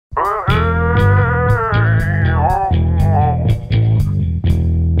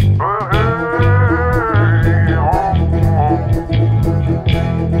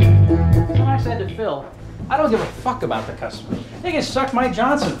fuck about the customer. They can suck my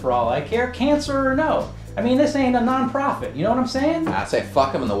Johnson for all I care, cancer or no. I mean, this ain't a non-profit, you know what I'm saying? I'd say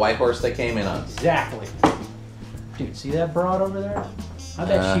fuck them and the white horse they came in on. Exactly. Dude, see that broad over there? I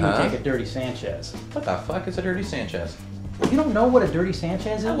bet she would take a dirty Sanchez. What the fuck is a dirty Sanchez? You don't know what a dirty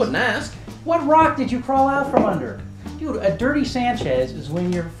Sanchez is? I wouldn't ask. What rock did you crawl out from under? Dude, a dirty Sanchez is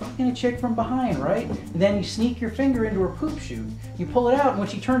when you're fucking a chick from behind, right? And then you sneak your finger into her poop chute. You pull it out, and when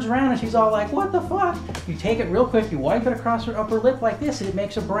she turns around and she's all like, what the fuck? You take it real quick, you wipe it across her upper lip like this, and it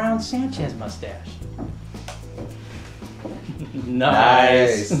makes a brown Sanchez mustache.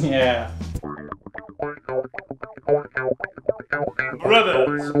 Nice. Yeah.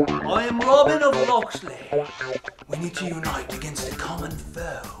 Brothers, I am Robin of Locksley. We need to unite against a common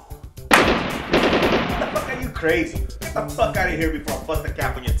foe. The fuck are you crazy? Get the fuck out of here before I bust the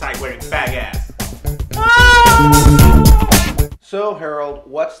cap on your tight-wearing fag ass. So, Harold,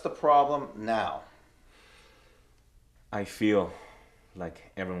 what's the problem now? I feel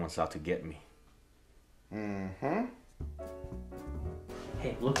like everyone's out to get me. Mm-hmm.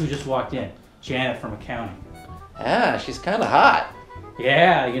 Hey, look who just walked in. Janet from accounting. Ah, she's kind of hot.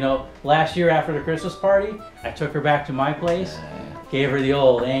 Yeah, you know, last year after the Christmas party, I took her back to my place, gave her the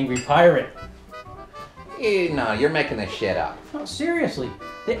old angry pirate. No, you're making this shit up. No, seriously,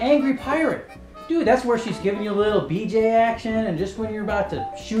 the angry pirate. Dude, that's where she's giving you a little BJ action, and just when you're about to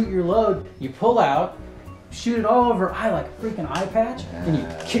shoot your load, you pull out, shoot it all over her eye like a freaking eye patch, and you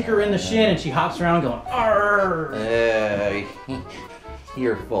kick her in the shin, and she hops around going, arrrr.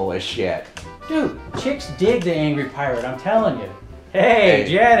 You're full of shit. Dude, chicks dig the angry pirate, I'm telling you. Hey,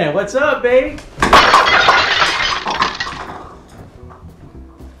 Janet, what's up, baby?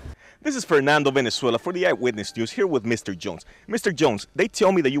 This is Fernando Venezuela for the Eyewitness News, here with Mr. Jones. Mr. Jones, they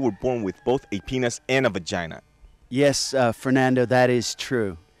tell me that you were born with both a penis and a vagina. Yes, Fernando, that is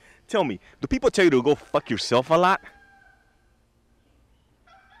true. Tell me, do people tell you to go fuck yourself a lot?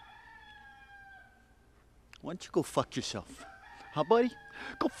 Why don't you go fuck yourself? Huh, buddy?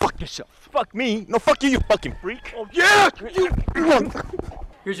 Go fuck yourself. Fuck me? No, fuck you, you fucking freak. Oh, yeah!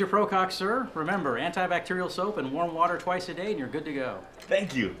 Here's your Procox, sir. Remember, antibacterial soap and warm water twice a day, and you're good to go.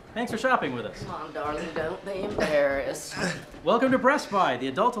 Thank you. Thanks for shopping with us. Come on, darling, don't be embarrassed. Welcome to Breast Buy, the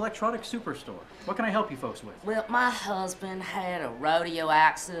adult electronics superstore. What can I help you folks with? Well, my husband had a rodeo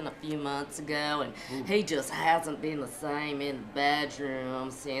accident a few months ago, and he just hasn't been the same in the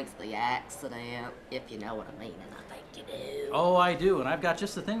bedroom since the accident, if you know what I mean, and I think you do. Oh, I do, and I've got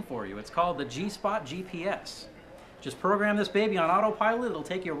just the thing for you. It's called the G-Spot GPS. Just program this baby on autopilot, it'll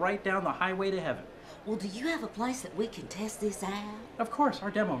take you right down the highway to heaven. Well, do you have a place that we can test this out? Of course, our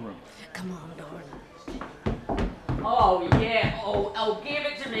demo room. Come on, darling. Oh, yeah. Oh, give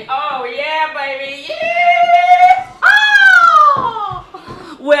it to me. Oh, yeah, baby. Yeah! Oh!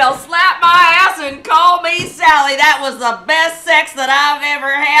 Well, slap my ass and call me Sally. That was the best sex that I've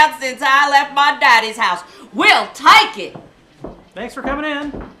ever had since I left my daddy's house. We'll take it. Thanks for coming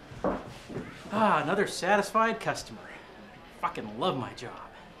in. Ah, another satisfied customer. Fucking love my job.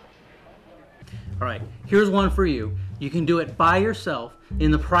 All right, here's one for you. You can do it by yourself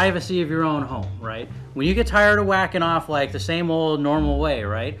in the privacy of your own home, right? When you get tired of whacking off like the same old normal way,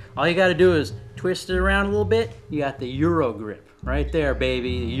 right? All you gotta do is twist it around a little bit. You got the Euro grip right there,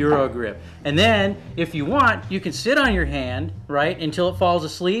 baby, the Euro grip. And then, if you want, you can sit on your hand, right, until it falls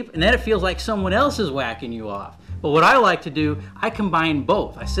asleep, and then it feels like someone else is whacking you off. But what I like to do, I combine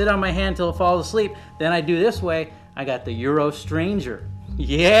both. I sit on my hand till it falls asleep, then I do this way, I got the Euro Stranger.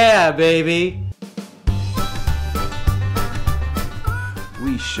 Yeah, baby!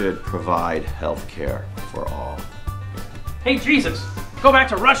 We should provide health care for all. Hey, Jesus! Go back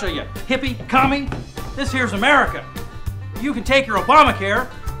to Russia, you hippie, commie! This here's America. You can take your Obamacare,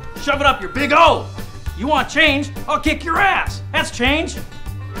 shove it up your big O. You want change? I'll kick your ass. That's change.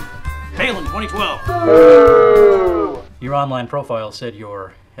 Palin 2012. Your online profile said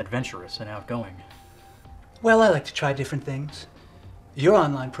you're adventurous and outgoing. Well, I like to try different things. Your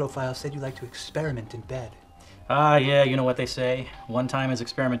online profile said you like to experiment in bed. Ah, yeah, you know what they say. One time is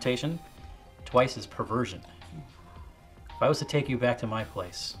experimentation, twice is perversion. If I was to take you back to my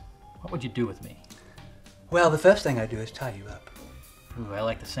place, what would you do with me? Well, the first thing I'd do is tie you up. Ooh, I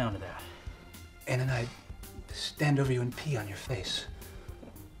like the sound of that. And then I'd stand over you and pee on your face.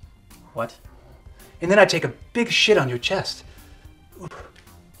 What? And then I'd take a big shit on your chest.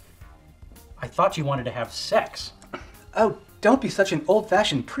 I thought you wanted to have sex. Oh, don't be such an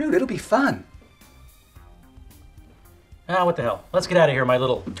old-fashioned prude. It'll be fun. Ah, what the hell. Let's get out of here, my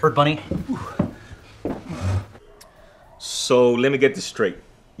little turd bunny. So, let me get this straight.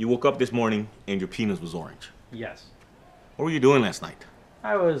 You woke up this morning and your penis was orange. Yes. What were you doing last night?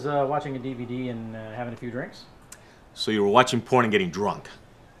 I was watching a DVD and having a few drinks. So you were watching porn and getting drunk.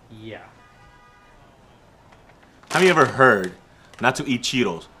 Yeah. Have you ever heard not to eat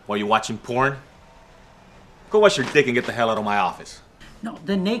Cheetos while you're watching porn? Go wash your dick and get the hell out of my office. No,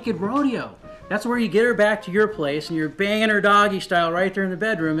 the naked rodeo. That's where you get her back to your place and you're banging her doggy style right there in the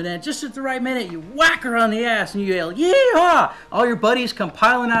bedroom, and then just at the right minute you whack her on the ass and you yell, "Yeehaw!" All your buddies come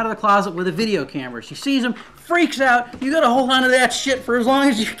piling out of the closet with a video camera. She sees them, freaks out. You gotta hold on to that shit for as long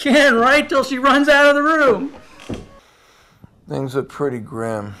as you can, right till she runs out of the room. Things look pretty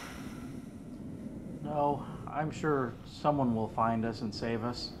grim. No, I'm sure someone will find us and save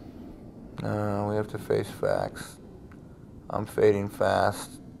us. No, we have to face facts. I'm fading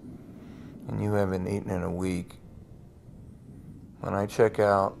fast, and you haven't eaten in a week. When I check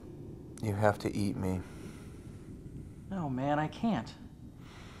out, you have to eat me. No, man, I can't.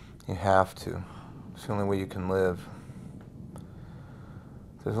 You have to. It's the only way you can live.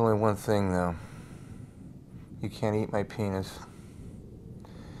 There's only one thing, though. You can't eat my penis.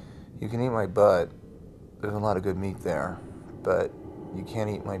 You can eat my butt. There's a lot of good meat there. But you can't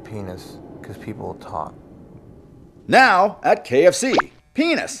eat my penis because people will talk. Now at KFC,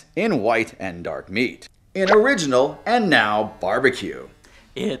 penis in white and dark meat. In original and now barbecue.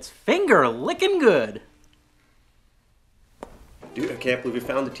 It's finger licking good. Dude, I can't believe we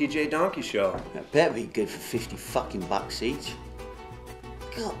found the TJ Donkey Show. I bet we good for 50 fucking bucks each.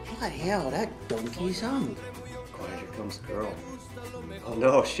 God, bloody hell, that donkey's hung. Quiet, here comes the girl. Oh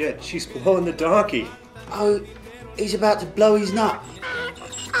no, shit, she's blowing the donkey. Oh, he's about to blow his nut.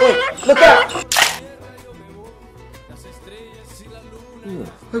 Wait, look out!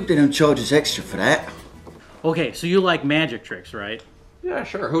 Hope they don't charge us extra for that. Okay, so you like magic tricks, right? Yeah,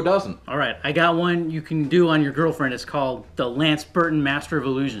 sure. Who doesn't? All right, I got one you can do on your girlfriend. It's called the Lance Burton Master of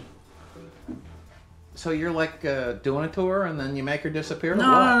Illusion. So you're like doing it to her and then you make her disappear?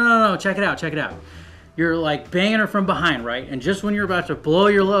 No. Check it out. You're like banging her from behind, right? And just when you're about to blow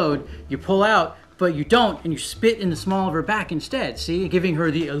your load, you pull out, but you don't, and you spit in the small of her back instead, see? Giving her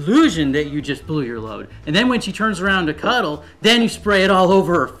the illusion that you just blew your load. And then when she turns around to cuddle, then you spray it all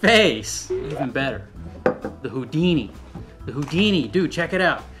over her face. Even better. The Houdini. The Houdini, dude, check it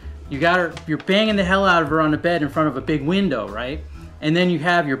out. You got her, you're banging the hell out of her on the bed in front of a big window, right? And then you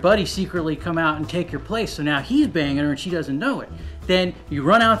have your buddy secretly come out and take your place, so now he's banging her and she doesn't know it. Then you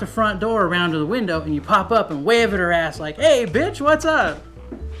run out the front door around to the window and you pop up and wave at her ass like, "Hey, bitch, what's up?"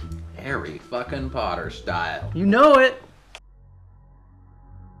 Harry fucking Potter style. You know it.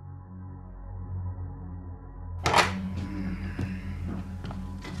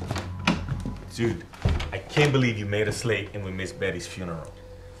 Dude, I can't believe you made us late and we missed Betty's funeral.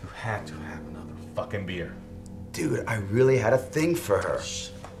 You had to have another fucking beer. Dude, I really had a thing for her.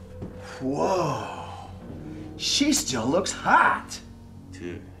 Whoa. She still looks hot.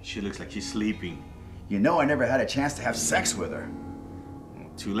 Dude, she looks like she's sleeping. You know I never had a chance to have sex with her.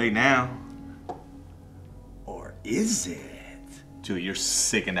 Too late now. Or is it? Dude, you're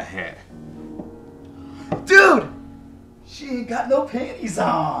sick in the head. Dude! She ain't got no panties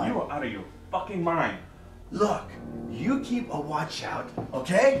on. You are out of your fucking mind. Look, you keep a watch out,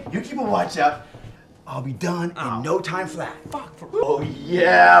 okay? You keep a watch out. I'll be done in no time flat. Fuck for Oh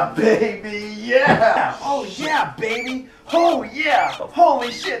yeah, baby, yeah! Oh yeah, baby! Oh yeah!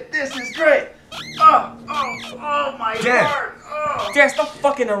 Holy shit, this is great! Oh my Dan. heart! Oh. Dan, stop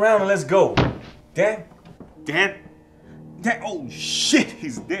fucking around and let's go. Dan? Oh shit,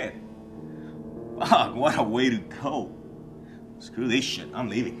 he's dead. Fuck, what a way to go. Screw this shit, I'm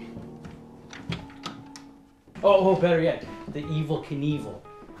leaving. Oh, better yet, the Evil Knievel.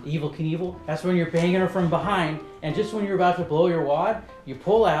 The Evil Knievel, that's when you're banging her from behind, and just when you're about to blow your wad, you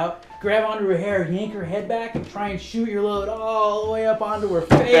pull out, grab onto her hair, yank her head back, and try and shoot your load all the way up onto her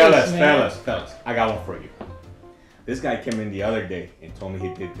face, Fellas, I got one for you. This guy came in the other day and told me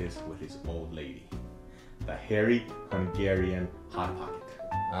he did this with his old lady. The hairy Hungarian Hot Pocket.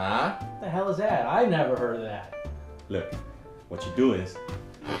 Huh? What the hell is that? I've never heard of that. Look, what you do is...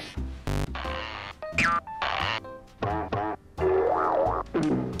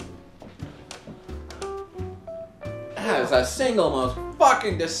 That is the single most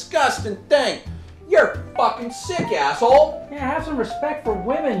fucking disgusting thing. You're fucking sick, asshole. Yeah, have some respect for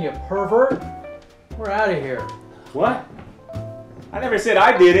women, you pervert. We're out of here. What? I never said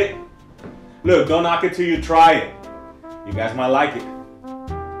I did it. Look, don't knock it till you try it. You guys might like it.